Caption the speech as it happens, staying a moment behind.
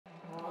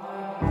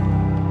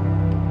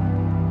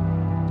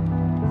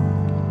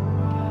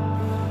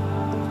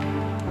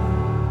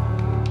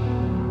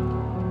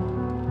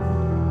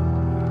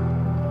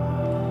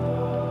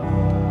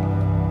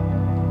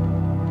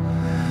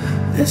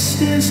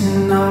This is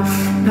enough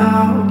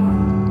now,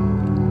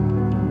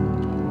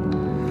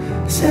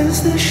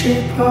 says the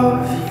shape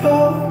of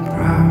your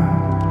brow,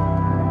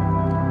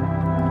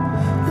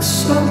 the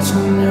salt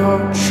on your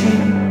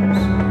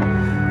cheeks,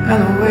 and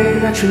the way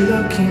that you're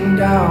looking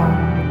down.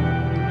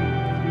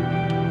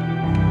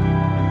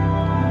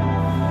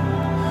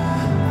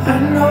 I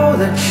know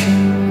that you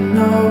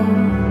know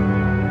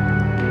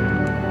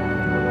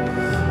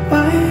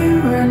why you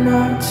were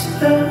not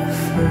the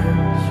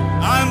first.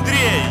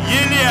 Андрей,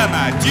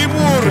 Елена,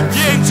 Тимур,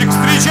 Денчик,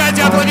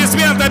 встречайте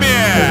аплодисментами!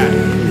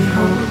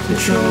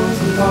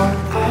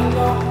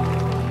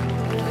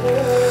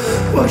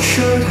 What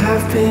should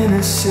have been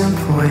a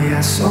simple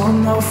yes or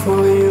no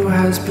for you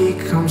has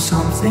become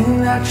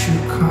something that you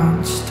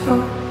can't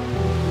stop.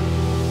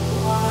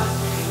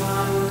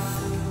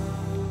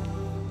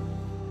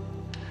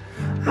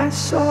 I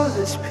saw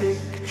this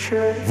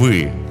picture.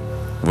 Вы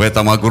в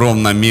этом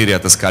огромном мире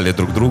отыскали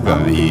друг друга.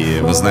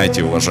 И вы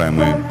знаете,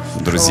 уважаемые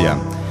друзья,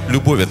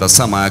 любовь — это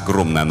самая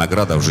огромная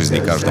награда в жизни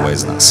каждого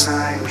из нас.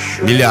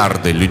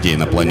 Миллиарды людей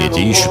на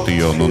планете ищут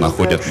ее, но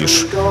находят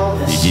лишь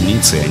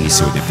единицы, и они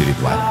сегодня перед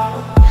вами.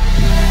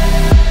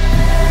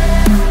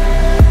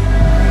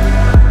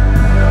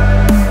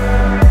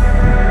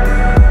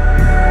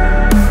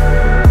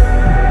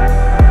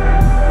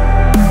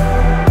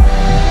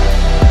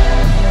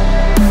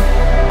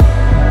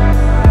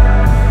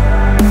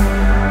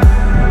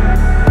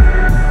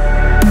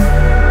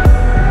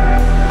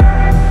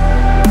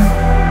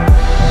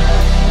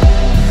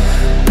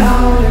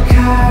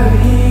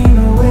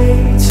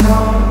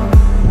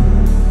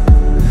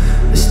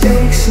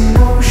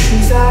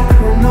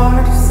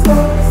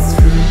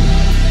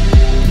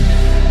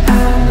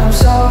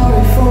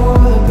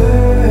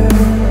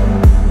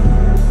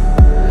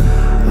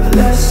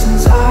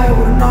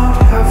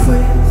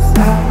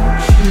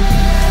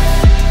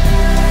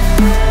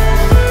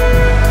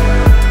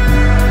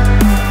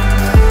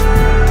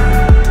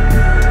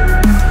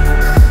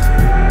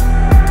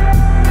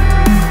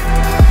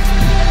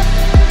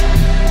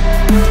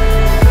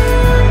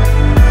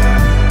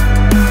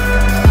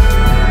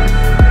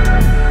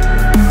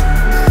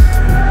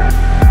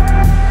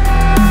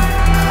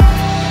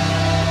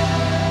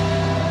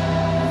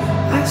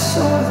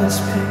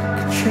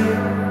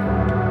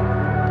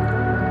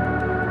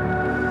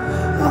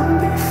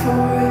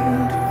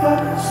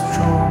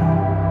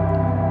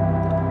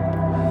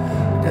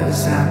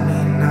 Does that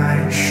mean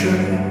I should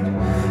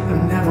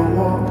have never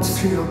walked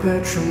through your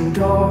bedroom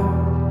door?